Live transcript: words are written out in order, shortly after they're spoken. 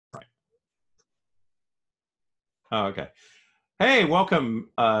Oh, okay. Hey, welcome,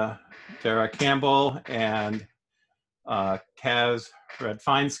 Deragh Campbell and Kazik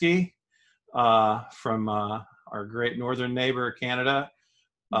Radwanski from our great northern neighbor, Canada,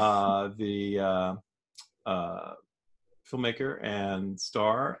 the filmmaker and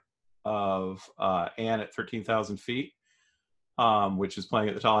star of Anne at 13,000 Feet, which is playing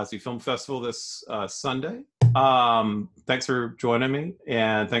at the Tallahassee Film Festival this Sunday. Thanks for joining me,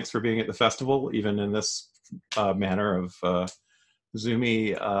 and thanks for being at the festival, even in this manner of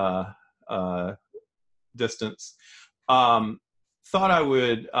Zoomy distance. Thought I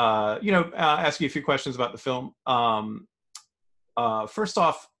would, ask you a few questions about the film. First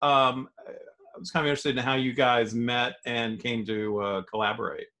off, I was kind of interested in how you guys met and came to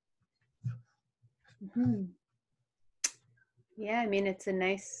collaborate. Mm-hmm. Yeah, I mean, it's a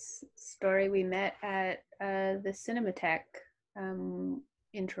nice story. We met at the Cinematheque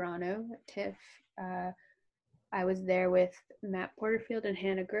in Toronto at TIFF. I was there with Matt Porterfield and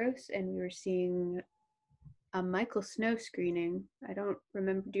Hannah Gross, and we were seeing a Michael Snow screening. I don't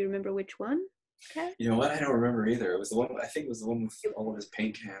remember. Do you remember which one, Kat? You know what? I don't remember either. It was the one. I think it was the one with all of his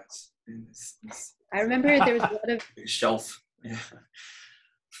paint cans. I remember there was a lot of shelf. Yeah.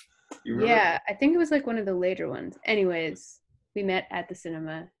 Yeah, I think it was like one of the later ones. Anyways, we met at the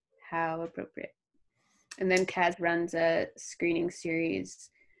cinema. How appropriate. And then Kaz runs a screening series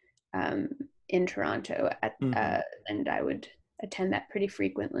in Toronto and I would attend that pretty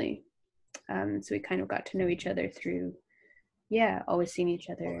frequently. So we kind of got to know each other through, always seeing each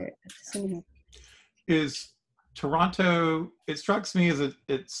other at the cinema. Is Toronto, it strikes me as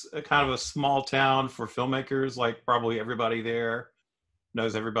it's a kind of a small town for filmmakers, like probably everybody there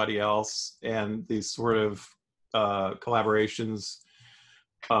knows everybody else, and these sort of collaborations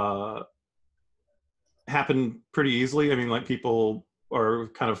happen pretty easily. I mean, like people are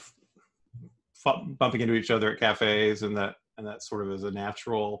kind of bumping into each other at cafes, and that sort of is a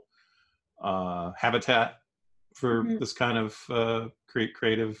natural habitat for this kind of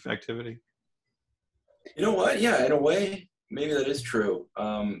creative activity. You know what? Yeah, in a way, maybe that is true.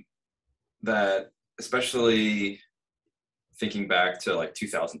 That especially thinking back to like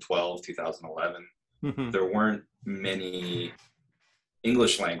 2012, 2011, there weren't many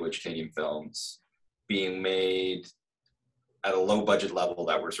English language Canadian films being made at a low budget level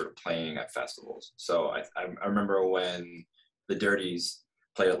that were sort of playing at festivals. So I remember when the Dirties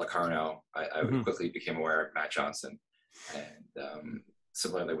played at Locarno, I quickly became aware of Matt Johnson, and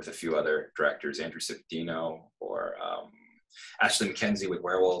similarly with a few other directors, Andrew Civitino or Ashley McKenzie with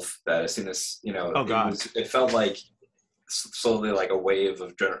Werewolf, that as soon as, it felt like slowly like a wave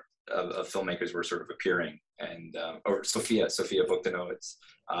of filmmakers were sort of appearing, and or Sophia Bogdanovich,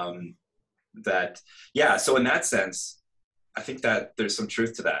 so in that sense, I think that there's some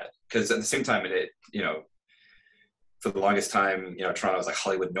truth to that, because at the same time, for the longest time, Toronto was like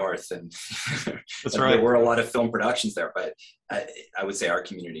Hollywood North, and that's right. There were a lot of film productions there, but I would say our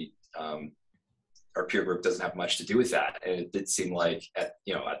community, our peer group, doesn't have much to do with that. And it did seem like at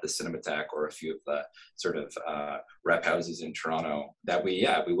the Cinematheque or a few of the sort of rep houses in Toronto that we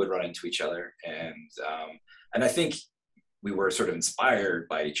would run into each other, and I think we were sort of inspired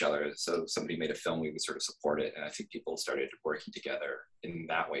by each other. So somebody made a film, we would sort of support it, and I think people started working together in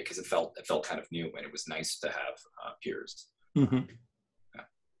that way, because it felt kind of new, and it was nice to have peers.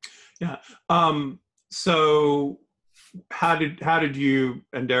 Yeah. So how did you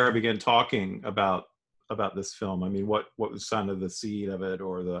and Deragh begin talking about this film? I mean, what was kind of the seed of it,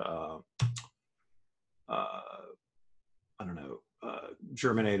 or the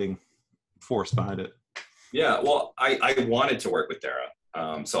germinating force behind it? Yeah, well, I wanted to work with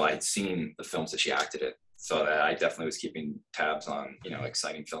Deragh, so I'd seen the films that she acted in, so that I definitely was keeping tabs on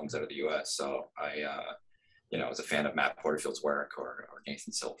exciting films out of the U.S. So I was a fan of Matt Porterfield's work or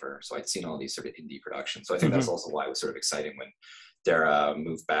Nathan Silver, so I'd seen all these sort of indie productions. So I think that's also why it was sort of exciting when Deragh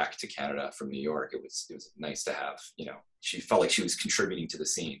moved back to Canada from New York. It was nice to have, she felt like she was contributing to the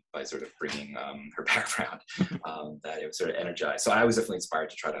scene by sort of bringing her background, that it was sort of energized. So I was definitely inspired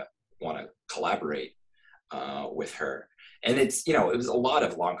to want to collaborate with her. And it's, it was a lot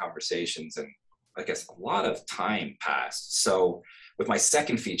of long conversations, and I guess a lot of time passed. So with my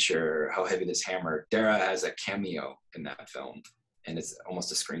second feature, How Heavy This Hammer, Deragh has a cameo in that film, and it's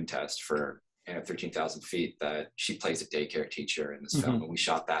almost a screen test for 13,000 Feet, that she plays a daycare teacher in this film, and we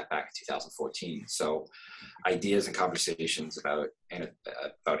shot that back in 2014. So ideas and conversations about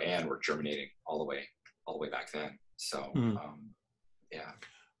Anne were germinating all the way back then. So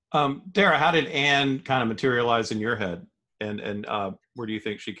Deragh, how did Anne kind of materialize in your head, and where do you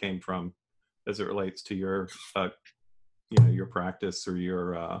think she came from as it relates to your your practice or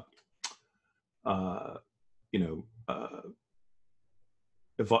your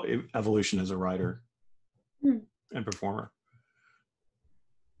evolution as a writer and performer.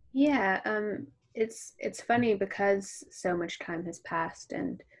 Yeah, it's funny because so much time has passed,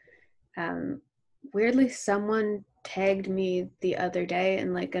 and weirdly, someone tagged me the other day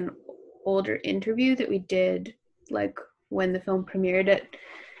in like an older interview that we did like when the film premiered at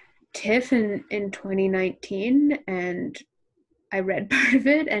TIFF in 2019, and I read part of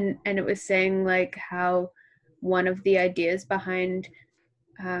it, and it was saying like how one of the ideas behind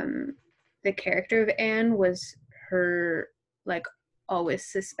the character of Anne was her like always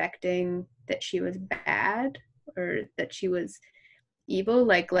suspecting that she was bad or that she was evil,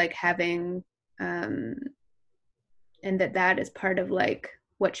 like having and that is part of like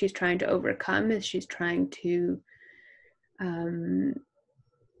what she's trying to overcome, is she's trying to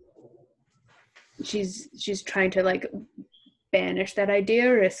she's trying to like banish that idea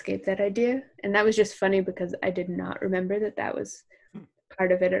or escape that idea. And that was just funny because I did not remember that was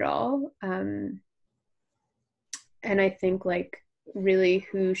part of it at all. And I think like really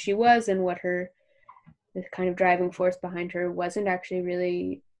who she was and what the kind of driving force behind her wasn't actually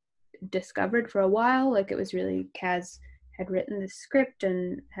really discovered for a while. Like it was really Kaz had written the script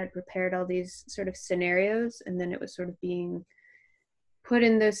and had prepared all these sort of scenarios, and then it was sort of being put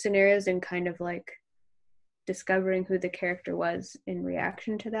in those scenarios and kind of like discovering who the character was in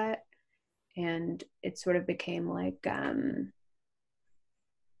reaction to that. And it sort of became like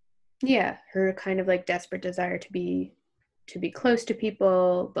her kind of like desperate desire to be close to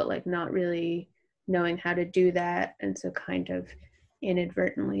people, but like not really knowing how to do that, and so kind of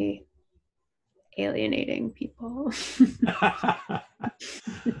inadvertently alienating people.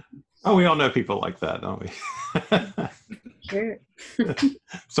 Oh, we all know people like that, don't we? Sure.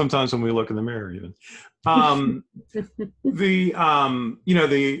 Sometimes when we look in the mirror, even. The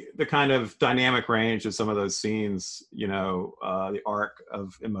the kind of dynamic range of some of those scenes, the arc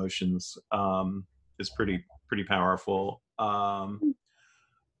of emotions is pretty powerful. Well,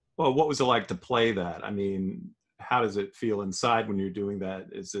 what was it like to play that? I mean, how does it feel inside when you're doing that?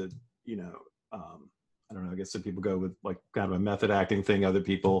 Is it, I don't know, I guess some people go with like kind of a method acting thing. Other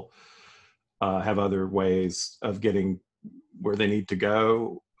people have other ways of getting where they need to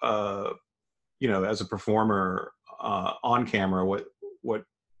go. As a performer on camera, what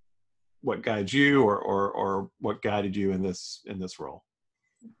guides you or what guided you in this role?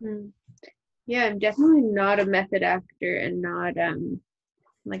 Mm-hmm. Yeah, I'm definitely not a method actor and not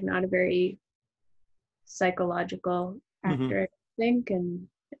not a very psychological actor, I think. And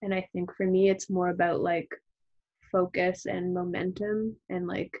I think for me it's more about like focus and momentum and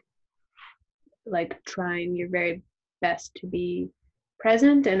like trying your very best to be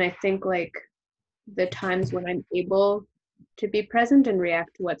present. And I think like the times when I'm able to be present and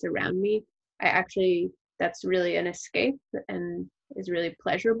react to what's around me, that's really an escape and is really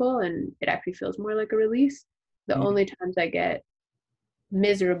pleasurable, and it actually feels more like a release. The only times I get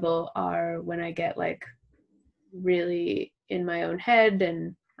miserable are when I get like really in my own head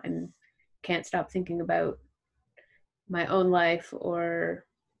and I can't stop thinking about my own life, or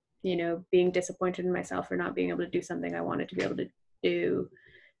being disappointed in myself for not being able to do something I wanted to be able to do.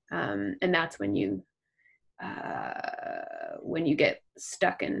 And that's when you get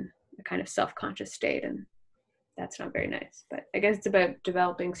stuck in a kind of self-conscious state, and that's not very nice. But I guess it's about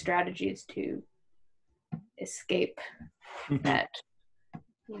developing strategies to escape that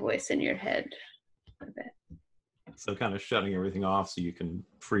voice in your head a bit. So kind of shutting everything off so you can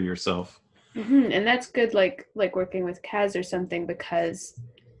free yourself. And that's good, like working with Kaz or something, because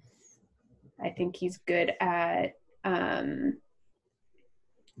I think he's good at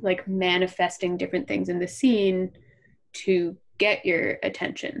like manifesting different things in the scene to get your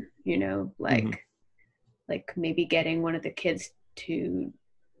attention, like maybe getting one of the kids to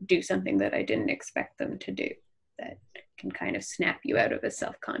do something that I didn't expect them to do, that can kind of snap you out of a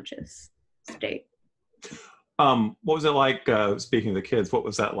self-conscious state. What was it like, speaking of the kids, what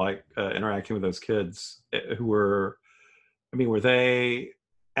was that like interacting with those kids who were they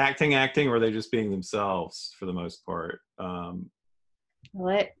acting, or were they just being themselves for the most part?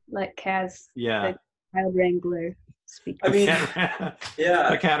 Let Kaz, the child wrangler, speak. I mean,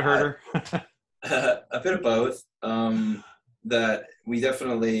 a cat herder. A bit of both. That we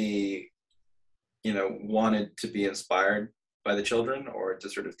definitely, wanted to be inspired by the children, or to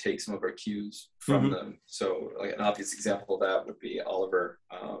sort of take some of our cues from them. So like an obvious example of that would be Oliver,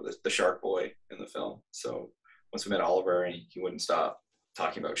 the shark boy in the film. So once we met Oliver and he wouldn't stop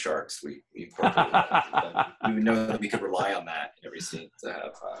talking about sharks, we incorporated that. We would know that we could rely on that in every scene to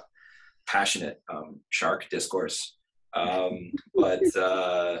have passionate shark discourse. But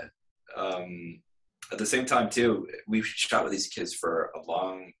at the same time too, we shot with these kids for a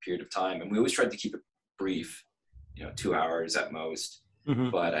long period of time, and we always tried to keep it brief, 2 hours at most.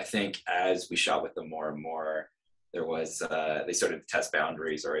 But I think as we shot with them more and more, there was they started to test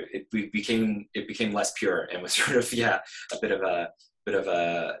boundaries, or it became less pure, and was sort of a bit of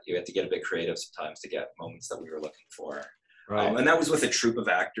a you had to get a bit creative sometimes to get moments that we were looking for. Right. And that was with a troupe of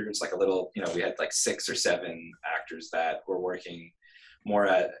actors, like a little, we had like 6 or 7 actors that were working more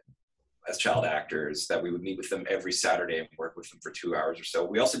as child actors, that we would meet with them every Saturday and work with them for 2 hours or so.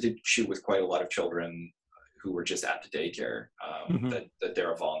 We also did shoot with quite a lot of children who were just at the daycare, that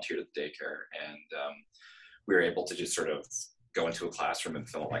Deragh volunteered at the daycare. And we were able to just sort of go into a classroom and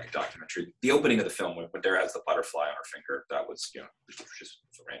film like a documentary. The opening of the film, when Deragh has the butterfly on her finger, that was, just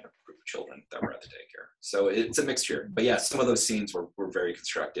a random group of children that were at the daycare. So it's a mixture. But yeah, some of those scenes were very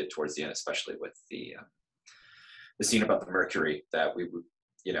constructed towards the end, especially with the scene about the mercury, that we would,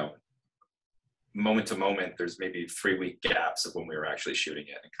 moment to moment, there's maybe 3-week gaps of when we were actually shooting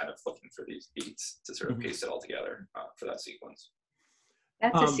it and kind of looking for these beats to sort of piece it all together for that sequence.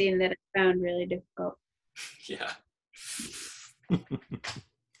 That's a scene that I found really difficult. Yeah.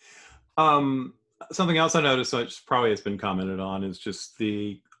 Something else I noticed, which probably has been commented on, is just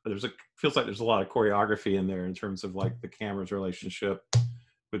feels like there's a lot of choreography in there in terms of like the camera's relationship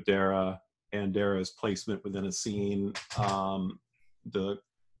with Deragh and Daragh's placement within a scene, the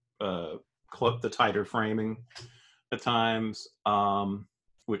tighter framing at times,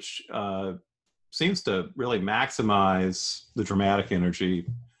 which seems to really maximize the dramatic energy.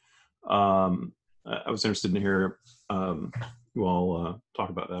 I was interested in hear you all talk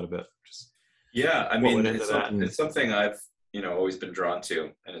about that a bit. I mean, it's something I've always been drawn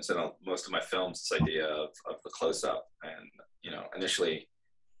to, and it's in most of my films, this idea of the close-up. And initially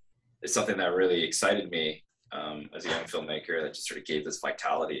it's something that really excited me as a young filmmaker, that just sort of gave this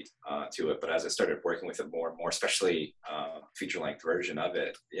vitality to it. But as I started working with it more and more, especially feature-length version of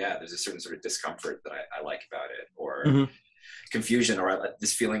it, there's a certain sort of discomfort that I like about it, or confusion, or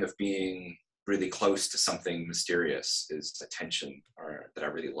this feeling of being really close to something mysterious is a tension that I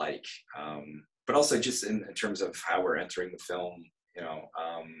really like. But also just in terms of how we're entering the film,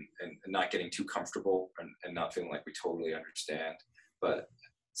 and not getting too comfortable and not feeling like we totally understand, but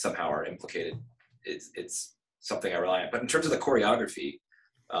somehow are implicated. It's something I rely on. But in terms of the choreography,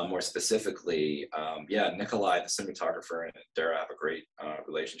 more specifically, Nikolai, the cinematographer, and Deragh have a great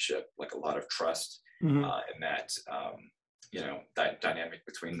relationship, like a lot of trust in that, that dynamic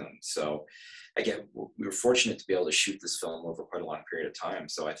between them. So again, we were fortunate to be able to shoot this film over quite a long period of time.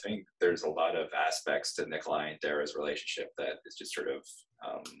 So I think there's a lot of aspects to Nikolai and Daragh's relationship that is just sort of,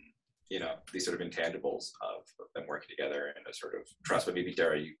 these sort of intangibles of them working together and a sort of trust. But maybe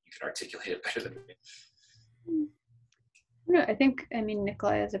Deragh, you can articulate it better than me. No, I mean,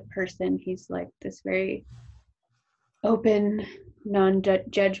 Nikolai as a person, he's like this very open,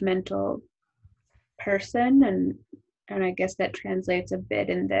 non-judgmental person, and I guess that translates a bit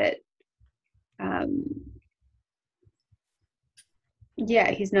in that,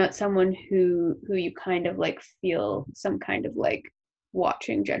 he's not someone who you kind of like feel some kind of like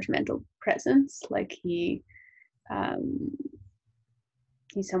watching judgmental presence. Like he's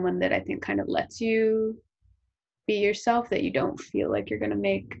someone that I think kind of lets you be yourself, that you don't feel like you're going to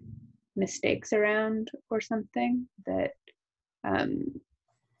make mistakes around or something, that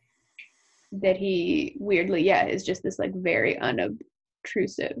he weirdly is just this like very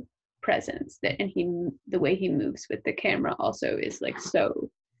unobtrusive presence, and the way he moves with the camera also is like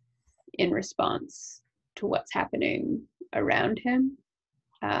so in response to what's happening around him.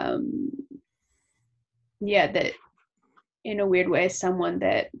 That in a weird way, someone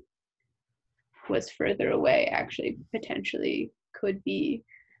that was further away actually potentially could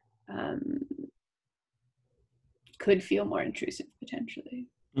feel more intrusive potentially.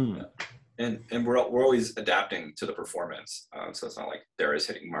 And we're always adapting to the performance, so it's not like there is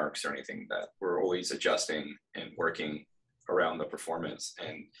hitting marks or anything. That we're always adjusting and working around the performance,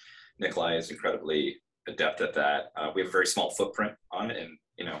 and Nikolai is incredibly adept at that. We have a very small footprint on it, and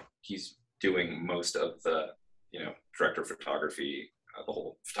he's doing most of the director of photography. The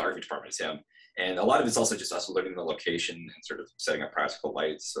whole photography department is him, and a lot of it's also just us learning the location and sort of setting up practical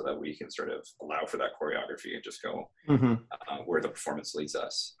lights so that we can sort of allow for that choreography and just go where the performance leads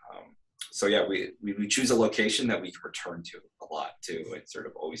us. So we choose a location that we can return to a lot too, and sort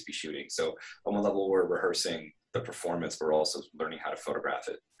of always be shooting. So on one level, we're rehearsing the performance, but we're also learning how to photograph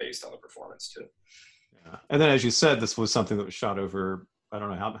it based on the performance too. Yeah. And then, as you said, this was something that was shot over I don't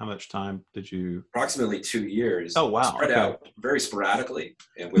know how much time did you? Approximately 2 years. Oh wow! Spread out very sporadically,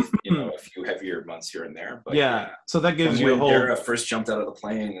 and with a few heavier months here and there. But yeah, so that gives from you a when whole. Deragh first jumped out of the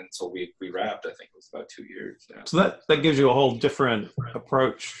plane until we wrapped, I think it was about 2 years. Yeah. So that gives you a whole different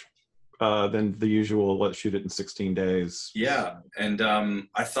approach than the usual. Let's shoot it in 16 days. Yeah, and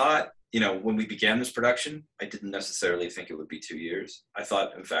I thought, when we began this production, I didn't necessarily think it would be 2 years. I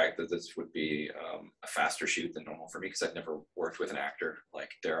thought, in fact, that this would be a faster shoot than normal for me because I've never worked with an actor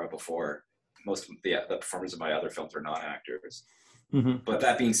like Deragh before. Most of the performers of my other films are non-actors. Mm-hmm. But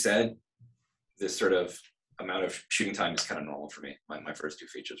that being said, this sort of amount of shooting time is kind of normal for me. My first 2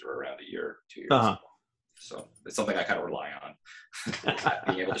 features were around a year, 2 years. Uh-huh. So it's something I kind of rely on.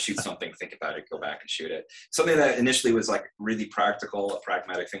 Being able to shoot something, think about it, go back and shoot it. Something that initially was like really practical, a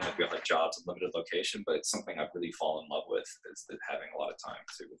pragmatic thing, like we have like jobs and limited location, but it's something I've really fallen in love with, is that having a lot of time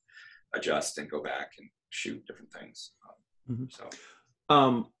to adjust and go back and shoot different things. So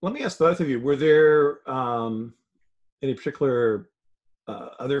let me ask both of you, were there any particular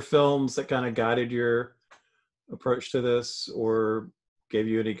other films that kind of guided your approach to this or gave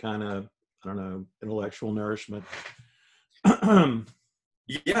you any kind of, I don't know, intellectual nourishment?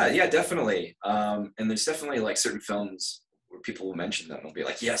 Yeah, definitely. And there's definitely like certain films where people will mention them and they'll be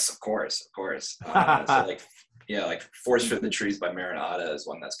like, yes, of course. So like Forest for the Trees by Marin Atta is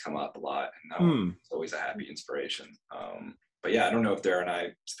one that's come up a lot, and that one is always a happy inspiration. But yeah, I don't know if Deragh and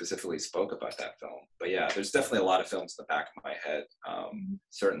I specifically spoke about that film, but yeah, there's definitely a lot of films in the back of my head,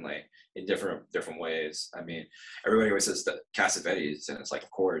 certainly in different ways. I mean, everybody always says that Cassavetes, and it's like,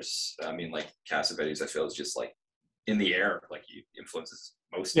 of course, I mean, like Cassavetes, I feel is just like in the air, like he influences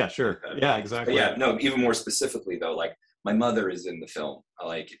most. Yeah, sure. Yeah, exactly. But yeah, no, even more specifically though, like my mother is in the film,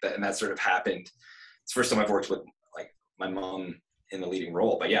 like that, and that sort of happened. It's the first time I've worked with like my mom in the leading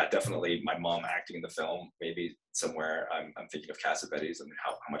role, but yeah, definitely my mom acting in the film. Maybe somewhere I'm thinking of Cassavetes and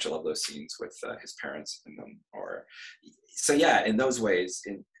how much I love those scenes with his parents in them. Or so yeah, in those ways.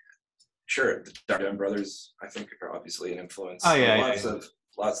 Sure, the Dardenne brothers I think are obviously an influence. Oh yeah,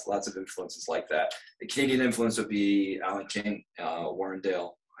 lots of influences like that. The Canadian influence would be Alan King,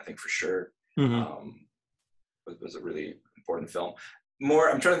 Warrendale, I think for sure. Was a really important film.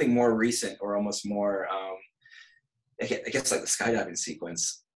 I'm trying to think more recent or almost more. I guess like the skydiving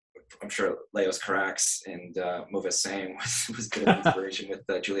sequence. I'm sure Leos Carax and Mauvais Sang was a bit of inspiration with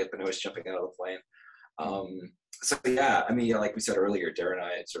Juliette Binoche jumping out of the plane. So yeah, I mean, like we said earlier, Deragh and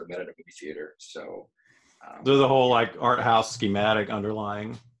I had sort of met at a movie theater. So there's a whole like art house schematic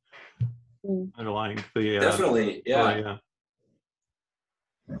underlying the definitely, yeah.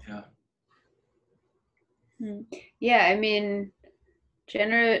 Yeah, I mean,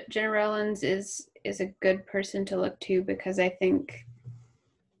 Jenna Rollins is a good person to look to, because I think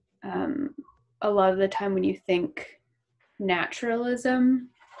a lot of the time when you think naturalism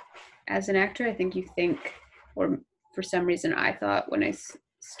as an actor, I think you think, or for some reason I thought when I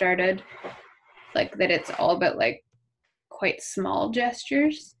started, like that it's all about like quite small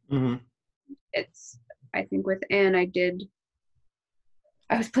gestures. It's, I think with Anne, I'd been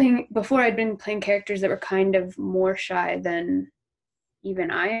playing characters that were kind of more shy than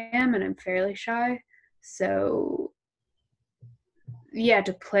even I am, and I'm fairly shy. So yeah,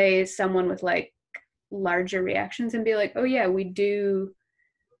 to play someone with like larger reactions and be like, oh yeah, we do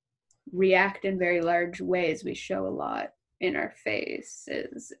react in very large ways. We show a lot in our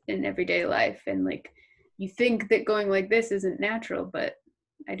faces in everyday life. And like, you think that going like this isn't natural, but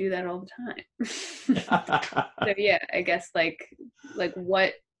I do that all the time. So yeah, I guess like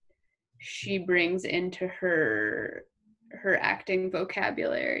what she brings into her acting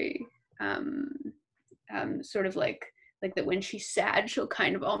vocabulary, sort of like that when she's sad, she'll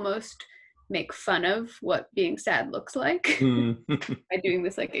kind of almost make fun of what being sad looks like by doing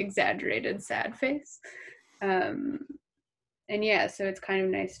this like exaggerated sad face. And yeah, so it's kind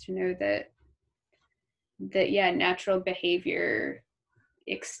of nice to know that yeah, natural behavior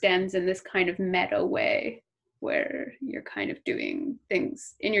extends in this kind of meta way where you're kind of doing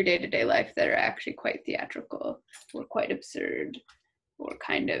things in your day-to-day life that are actually quite theatrical or quite absurd or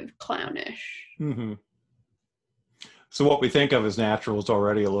kind of clownish. So what we think of as natural is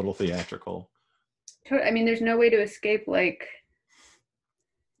already a little theatrical. I mean, there's no way to escape, like,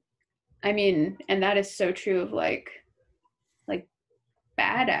 I mean, and that is so true of like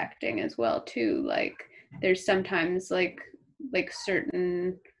bad acting as well too. Like there's sometimes like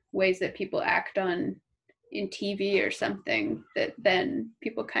certain ways that people act on in TV or something that then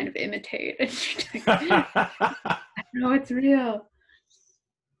people kind of imitate, and you're like, no, it's real.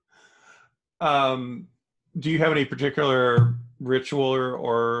 Do you have any particular ritual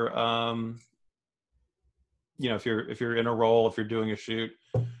or you know, if you're in a role, if you're doing a shoot,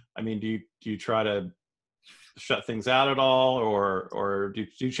 I mean, do you try to shut things out at all, or do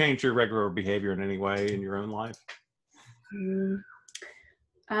you change your regular behavior in any way in your own life?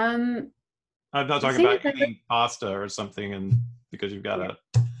 Um, I'm not the talking thing about is, like, eating pasta or something, and because you've got Yeah.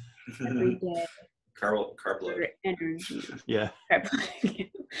 a every day carb load. for energy. yeah.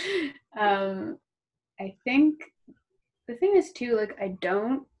 I think the thing is too, like,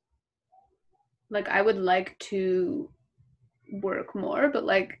 I would like to work more, but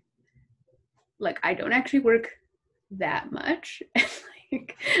like I don't actually work that much.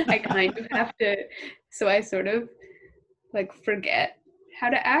 Like, I kind of have to, so I sort of like forget how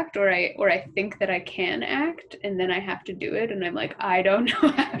to act, or I think that I can act, and then I have to do it, and I'm like, I don't know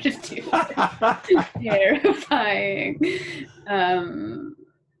how to do it. Terrifying.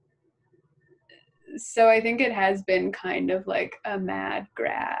 So I think it has been kind of like a mad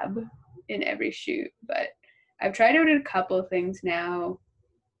grab in every shoot, but I've tried out a couple of things now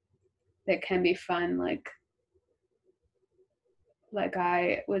that can be fun. Like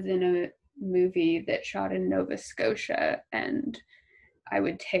I was in a movie that shot in Nova Scotia, and I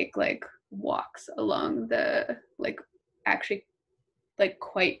would take like walks along the actually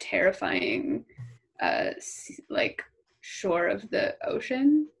quite terrifying like shore of the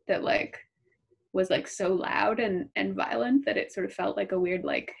ocean that was so loud and violent that it sort of felt like a weird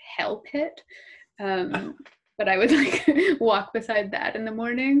hell pit. But I would walk beside that in the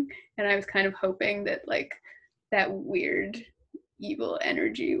morning, and I was kind of hoping that that weird evil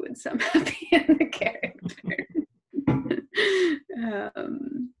energy would somehow be in the character.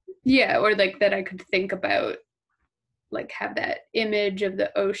 Yeah, or that I could think about have that image of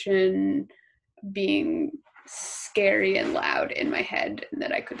the ocean being scary and loud in my head, and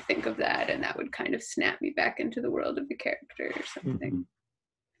that I could think of that, and that would kind of snap me back into the world of the character or something. Mm-hmm.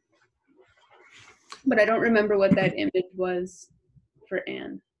 But I don't remember what that image was for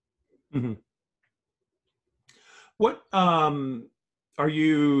Anne. Mm-hmm. What are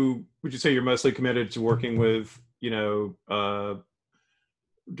you? Would you say you're mostly committed to working with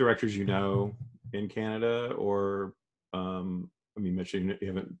directors in Canada, or I mean, you mentioned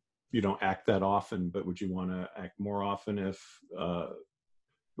you don't act that often, but would you want to act more often if there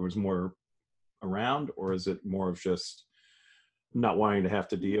was more around, or is it more of just not wanting to have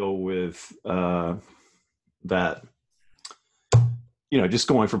to deal with that, just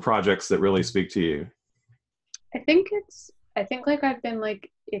going for projects that really speak to you? I think I've been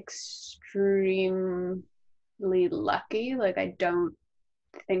extremely lucky. I don't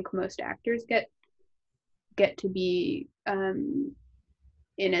think most actors get to be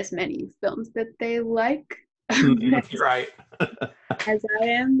in as many films that they like. Right. as I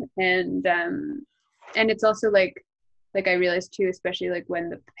am, and it's also I realized too, especially when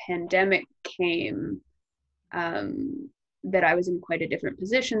the pandemic came, that I was in quite a different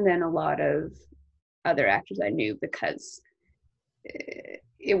position than a lot of other actors I knew, because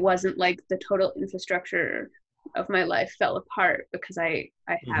it wasn't the total infrastructure of my life fell apart, because I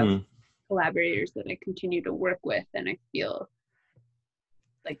have mm-hmm. collaborators that I continue to work with, and I feel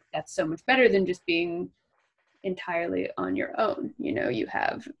that's so much better than just being entirely on your own.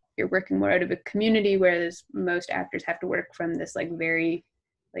 You're working more out of a community, whereas most actors have to work from this very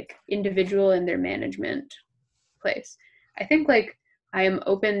individual in their management place. I think I am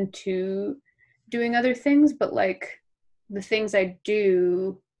open to doing other things, but the things I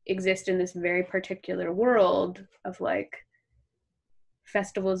do exist in this very particular world of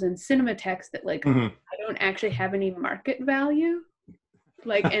festivals and cinematheques that mm-hmm. I don't actually have any market value.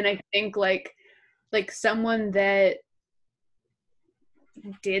 And I think someone that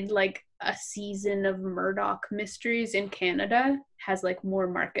did a season of Murdoch Mysteries in Canada has more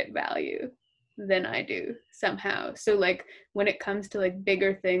market value than I do somehow. So when it comes to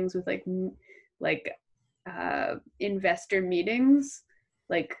bigger things with investor meetings,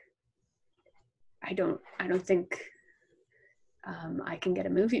 I don't think I can get a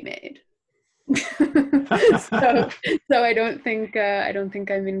movie made. so I don't think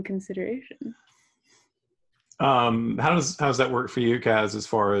I'm in consideration. How's that work for you, Kaz, as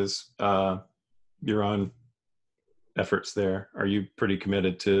far as your own efforts there? Are you pretty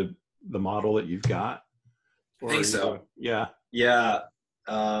committed to the model that you've got? I think so. Yeah.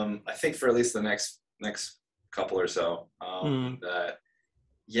 I think for at least the next couple or so.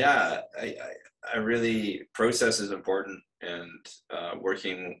 I really, process is important, and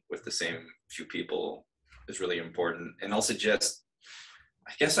working with the same few people is really important. And also just,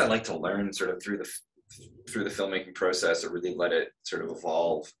 I guess I like to learn sort of through the filmmaking process, or really let it sort of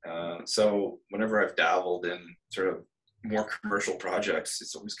evolve. So whenever I've dabbled in sort of more commercial projects,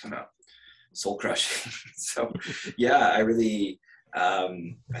 it's always kind of soul crushing. So yeah, I really,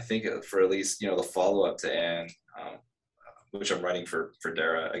 I think for at least, the follow up to Anne, which I'm writing for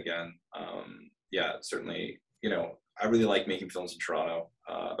Deragh again. Yeah, certainly, I really like making films in Toronto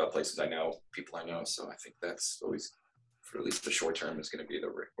about places I know, people I know. So I think that's always, for at least the short term, is going to be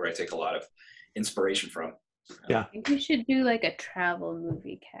where I take a lot of inspiration from. Yeah. I think you should do like a travel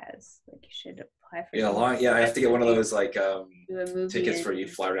movie, Kaz. Like you should apply for. I have to get one of those like do a movie tickets where you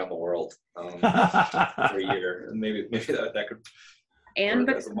fly around the world for a year, and maybe that could and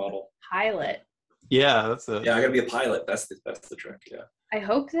work as a model. Pilot. Yeah, that's it. Yeah, I gotta be a pilot. That's the trick. Yeah. I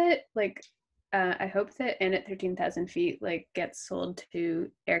hope that Anne at 13,000 feet like gets sold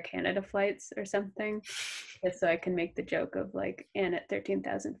to Air Canada flights or something, just so I can make the joke of like Anne at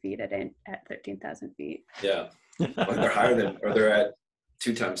 13,000 feet at 13,000 feet. Yeah, well, they're higher than, or they're at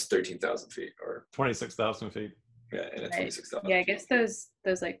 2 times 13,000 feet, or 26,000 feet. Yeah, and at 26,000. Yeah, I guess those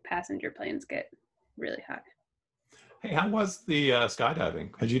like passenger planes get really high. Hey, how was the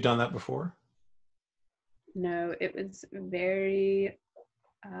skydiving? Had you done that before? No, it was very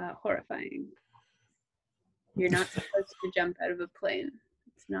horrifying. You're not supposed to jump out of a plane.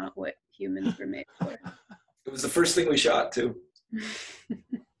 It's not what humans were made for. It was the first thing we shot too.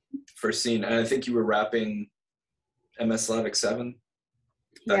 First scene, and I think you were wrapping MS Slavic 7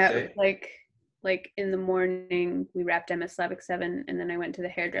 that day. Like in the morning we wrapped MS Slavic 7, and then I went to the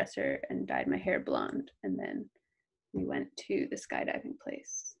hairdresser and dyed my hair blonde, and then we went to the skydiving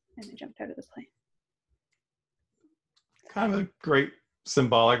place and I jumped out of the plane. Kind of a great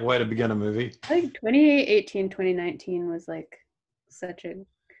symbolic way to begin a movie. I think 2018, 2019 was like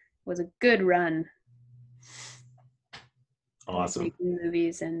was a good run. Awesome. Making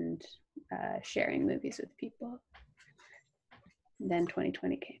movies and sharing movies with people. And then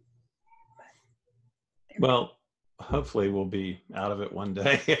 2020 came. Well, hopefully we'll be out of it one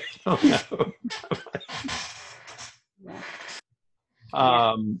day. I don't know.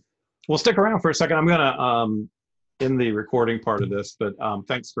 Yeah. We'll stick around for a second. I'm gonna in the recording part of this, but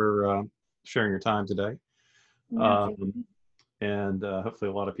thanks for sharing your time today. And hopefully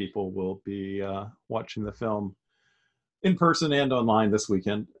a lot of people will be watching the film in person and online this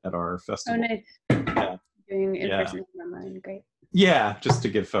weekend at our festival. Oh, nice. Yeah. Doing in person and online, great. Yeah, just to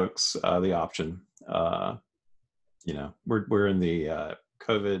give folks the option. We're in the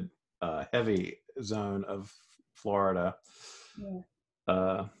COVID heavy zone of Florida.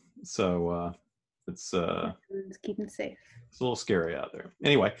 Yeah. So it's keeping safe. It's a little scary out there.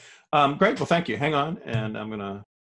 Anyway, great. Well, thank you. Hang on, and I'm gonna